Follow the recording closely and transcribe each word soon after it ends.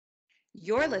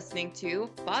You're listening to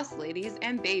Boss Ladies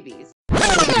and Babies.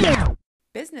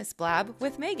 Business Blab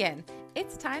with Megan.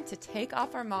 It's time to take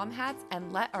off our mom hats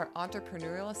and let our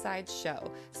entrepreneurial side show.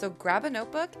 So grab a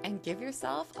notebook and give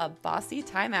yourself a bossy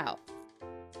timeout.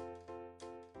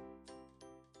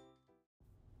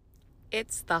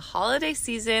 It's the holiday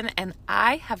season, and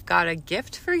I have got a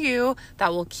gift for you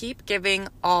that will keep giving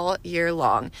all year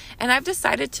long. And I've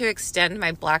decided to extend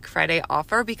my Black Friday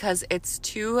offer because it's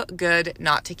too good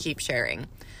not to keep sharing.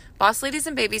 Boss Ladies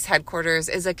and Babies headquarters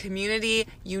is a community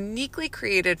uniquely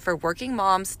created for working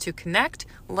moms to connect,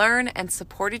 learn, and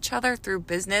support each other through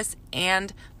business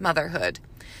and motherhood.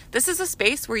 This is a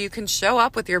space where you can show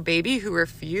up with your baby who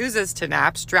refuses to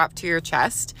nap strapped to your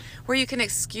chest, where you can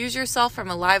excuse yourself from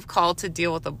a live call to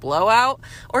deal with a blowout,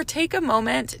 or take a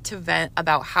moment to vent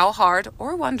about how hard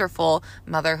or wonderful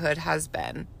motherhood has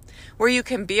been. Where you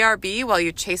can BRB while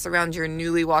you chase around your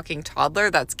newly walking toddler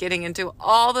that's getting into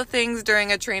all the things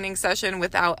during a training session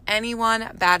without anyone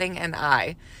batting an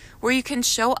eye. Where you can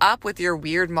show up with your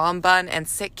weird mom bun and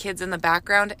sick kids in the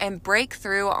background and break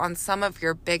through on some of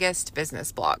your biggest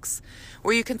business blocks.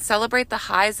 Where you can celebrate the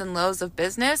highs and lows of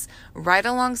business right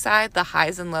alongside the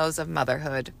highs and lows of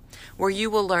motherhood. Where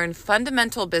you will learn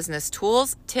fundamental business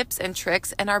tools, tips, and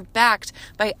tricks and are backed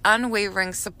by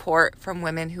unwavering support from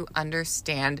women who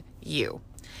understand you.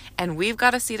 And we've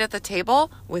got a seat at the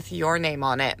table with your name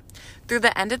on it. Through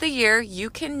the end of the year, you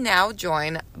can now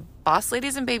join Boss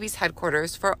Ladies and Babies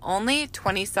headquarters for only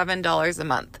 $27 a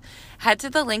month. Head to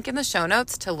the link in the show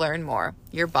notes to learn more.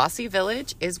 Your bossy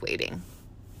village is waiting.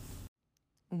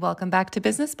 Welcome back to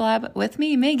Business Blab with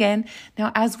me, Megan.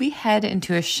 Now, as we head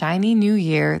into a shiny new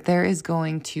year, there is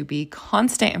going to be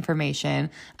constant information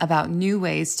about new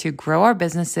ways to grow our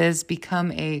businesses,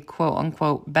 become a quote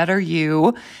unquote better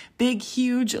you, big,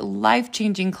 huge,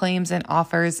 life-changing claims and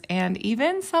offers, and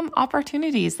even some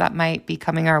opportunities that might be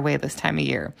coming our way this time of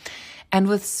year. And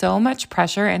with so much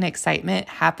pressure and excitement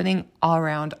happening all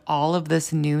around all of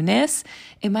this newness,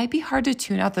 it might be hard to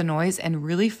tune out the noise and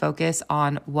really focus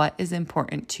on what is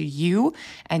important to you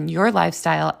and your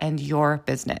lifestyle and your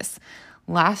business.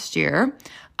 Last year,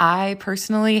 I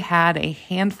personally had a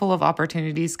handful of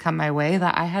opportunities come my way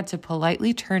that I had to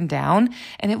politely turn down,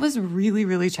 and it was really,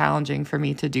 really challenging for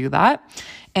me to do that.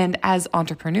 And as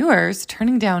entrepreneurs,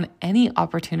 turning down any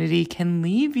opportunity can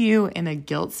leave you in a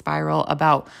guilt spiral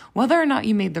about whether or not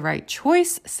you made the right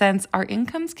choice, since our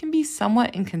incomes can be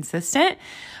somewhat inconsistent.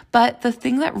 But the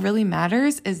thing that really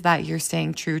matters is that you're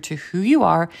staying true to who you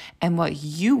are and what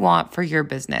you want for your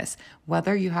business.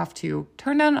 Whether you have to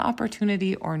turn down an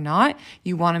opportunity or not,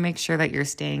 you want to make sure that you're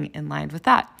staying in line with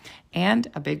that. And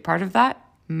a big part of that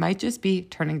might just be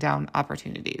turning down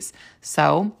opportunities.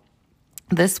 So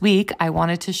this week, I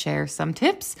wanted to share some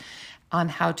tips on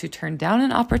how to turn down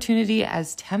an opportunity,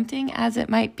 as tempting as it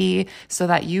might be, so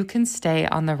that you can stay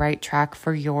on the right track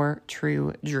for your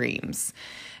true dreams.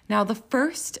 Now, the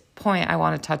first point I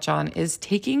want to touch on is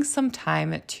taking some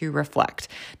time to reflect.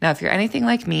 Now, if you're anything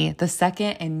like me, the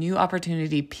second a new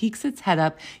opportunity peeks its head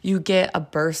up, you get a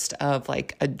burst of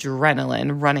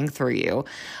adrenaline running through you.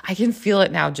 I can feel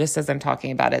it now just as I'm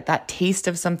talking about it, that taste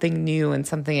of something new and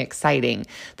something exciting.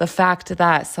 The fact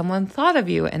that someone thought of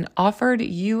you and offered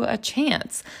you a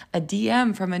chance, a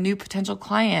DM from a new potential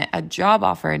client, a job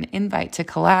offer, an invite to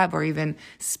collab, or even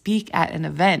speak at an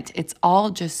event. It's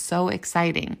all just so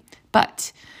exciting.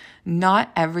 But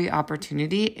not every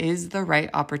opportunity is the right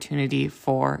opportunity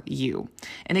for you.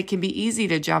 And it can be easy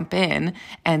to jump in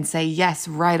and say yes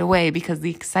right away because the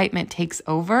excitement takes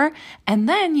over. And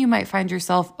then you might find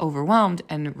yourself overwhelmed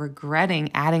and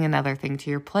regretting adding another thing to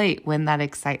your plate when that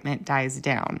excitement dies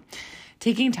down.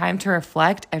 Taking time to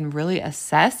reflect and really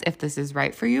assess if this is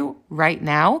right for you right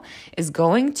now is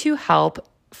going to help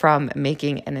from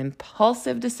making an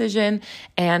impulsive decision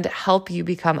and help you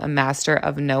become a master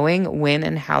of knowing when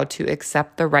and how to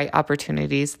accept the right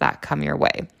opportunities that come your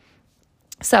way.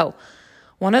 So,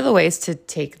 one of the ways to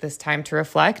take this time to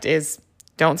reflect is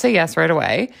don't say yes right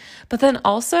away, but then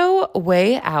also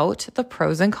weigh out the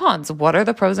pros and cons. What are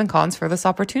the pros and cons for this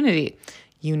opportunity?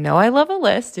 You know I love a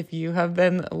list. If you have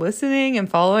been listening and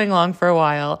following along for a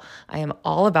while, I am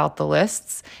all about the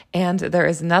lists, and there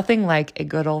is nothing like a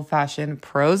good old-fashioned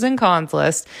pros and cons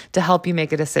list to help you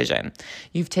make a decision.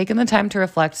 You've taken the time to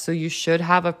reflect, so you should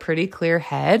have a pretty clear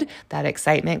head. That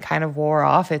excitement kind of wore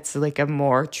off. It's like a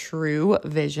more true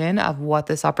vision of what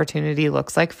this opportunity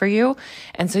looks like for you,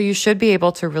 and so you should be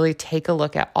able to really take a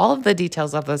look at all of the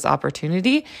details of this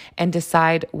opportunity and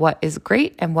decide what is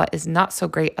great and what is not so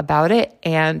great about it,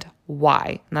 and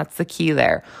why. And that's the key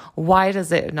there. Why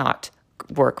does it not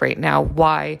work right now?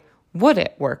 Why would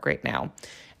it work right now?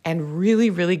 and really,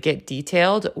 really get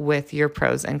detailed with your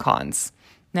pros and cons.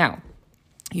 Now,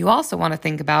 you also want to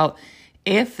think about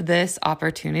if this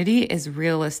opportunity is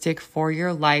realistic for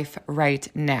your life right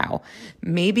now.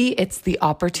 Maybe it's the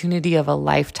opportunity of a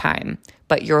lifetime,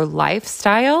 but your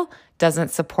lifestyle doesn't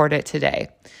support it today.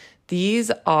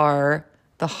 These are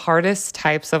the hardest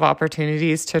types of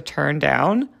opportunities to turn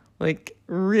down, like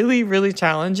really, really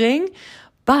challenging,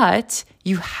 but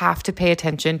you have to pay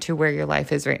attention to where your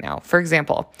life is right now. For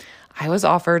example, I was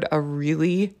offered a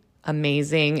really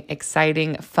amazing,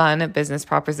 exciting, fun business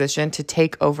proposition to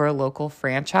take over a local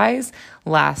franchise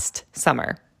last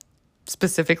summer,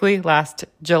 specifically last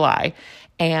July.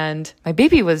 And my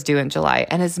baby was due in July.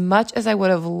 And as much as I would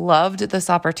have loved this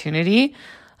opportunity,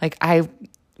 like I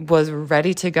was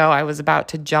ready to go, I was about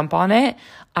to jump on it,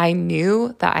 I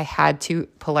knew that I had to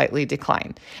politely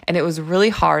decline. And it was really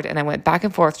hard. And I went back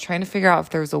and forth trying to figure out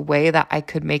if there was a way that I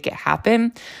could make it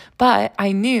happen. But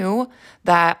I knew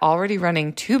that already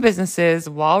running 2 businesses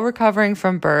while recovering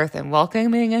from birth and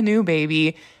welcoming a new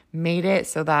baby made it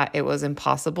so that it was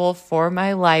impossible for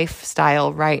my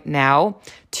lifestyle right now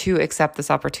to accept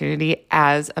this opportunity,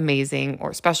 as amazing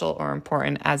or special or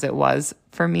important as it was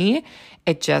for me.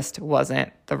 It just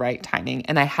wasn't the right timing,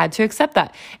 and I had to accept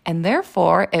that. And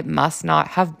therefore, it must not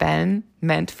have been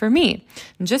meant for me.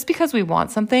 And just because we want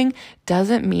something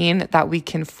doesn't mean that we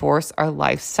can force our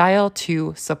lifestyle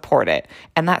to support it.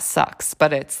 And that sucks,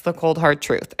 but it's the cold hard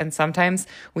truth. And sometimes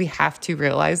we have to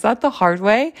realize that the hard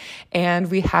way,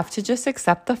 and we have to just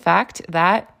accept the fact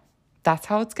that that's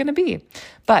how it's going to be.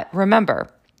 But remember,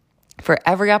 for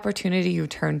every opportunity you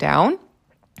turn down,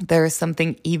 there is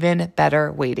something even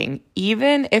better waiting,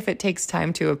 even if it takes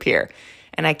time to appear.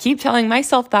 And I keep telling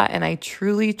myself that, and I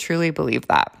truly, truly believe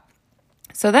that.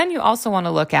 So then you also want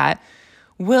to look at,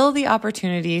 will the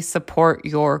opportunity support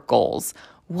your goals?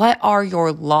 What are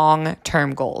your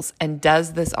long-term goals? And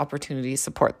does this opportunity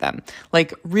support them?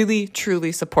 Like really,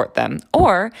 truly support them?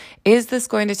 Or is this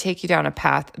going to take you down a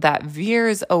path that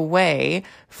veers away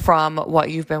from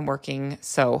what you've been working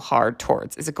so hard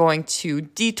towards? Is it going to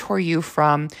detour you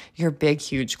from your big,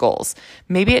 huge goals?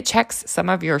 Maybe it checks some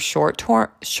of your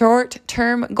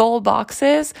short-term goal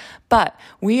boxes, but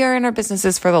we are in our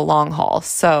businesses for the long haul.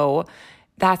 So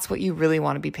that's what you really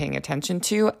want to be paying attention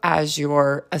to as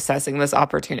you're assessing this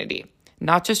opportunity.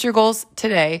 Not just your goals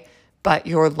today, but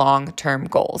your long-term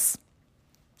goals.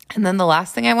 And then the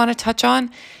last thing I want to touch on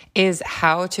is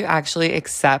how to actually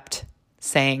accept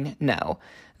saying no.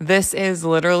 This is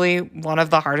literally one of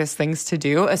the hardest things to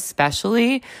do,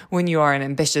 especially when you are an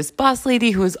ambitious boss lady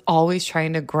who is always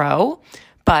trying to grow.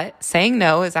 But saying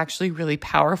no is actually really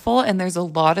powerful, and there's a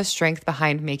lot of strength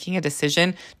behind making a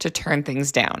decision to turn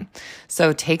things down.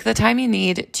 So take the time you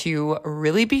need to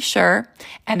really be sure,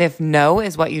 and if no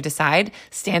is what you decide,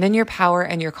 stand in your power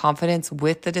and your confidence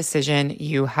with the decision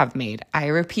you have made. I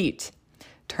repeat,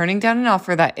 turning down an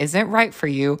offer that isn't right for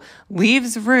you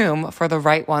leaves room for the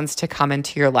right ones to come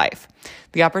into your life.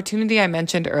 The opportunity I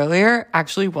mentioned earlier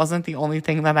actually wasn't the only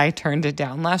thing that I turned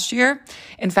down last year.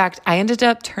 In fact, I ended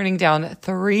up turning down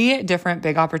 3 different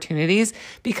big opportunities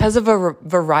because of a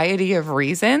variety of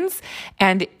reasons.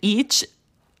 And each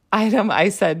item I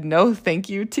said no thank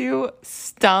you to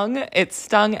stung. It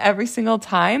stung every single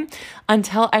time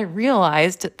until I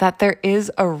realized that there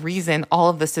is a reason all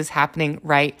of this is happening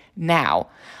right now.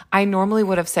 I normally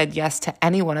would have said yes to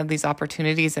any one of these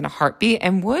opportunities in a heartbeat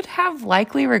and would have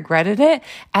likely regretted it,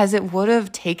 as it would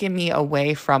have taken me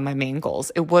away from my main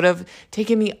goals. It would have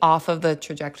taken me off of the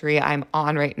trajectory I'm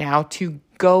on right now to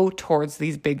go towards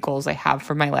these big goals I have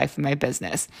for my life and my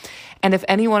business. And if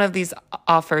any one of these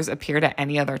offers appeared at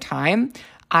any other time,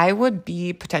 I would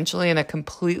be potentially in a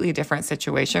completely different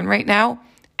situation right now.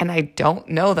 And I don't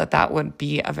know that that would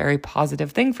be a very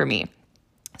positive thing for me.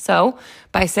 So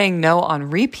by saying no on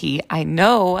repeat, I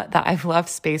know that I've left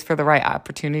space for the right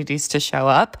opportunities to show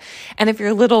up. And if you're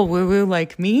a little woo-woo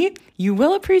like me, you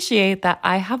will appreciate that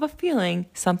I have a feeling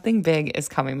something big is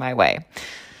coming my way.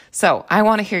 So I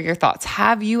want to hear your thoughts.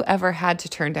 Have you ever had to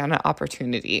turn down an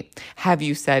opportunity? Have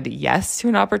you said yes to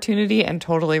an opportunity and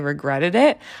totally regretted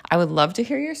it? I would love to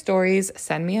hear your stories.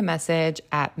 Send me a message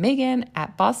at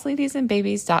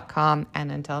Megan@bossladiesandbabies.com.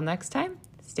 And until next time,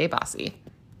 stay bossy.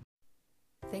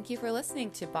 Thank you for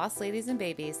listening to Boss Ladies and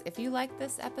Babies. If you liked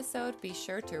this episode, be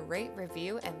sure to rate,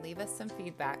 review, and leave us some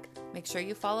feedback. Make sure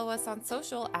you follow us on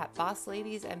social at Boss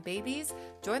Ladies and Babies,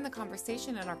 join the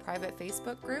conversation in our private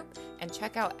Facebook group, and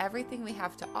check out everything we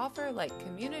have to offer like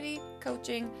community,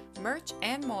 coaching, merch,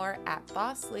 and more at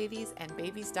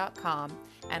bossladiesandbabies.com.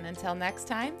 And until next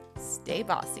time, stay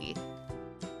bossy.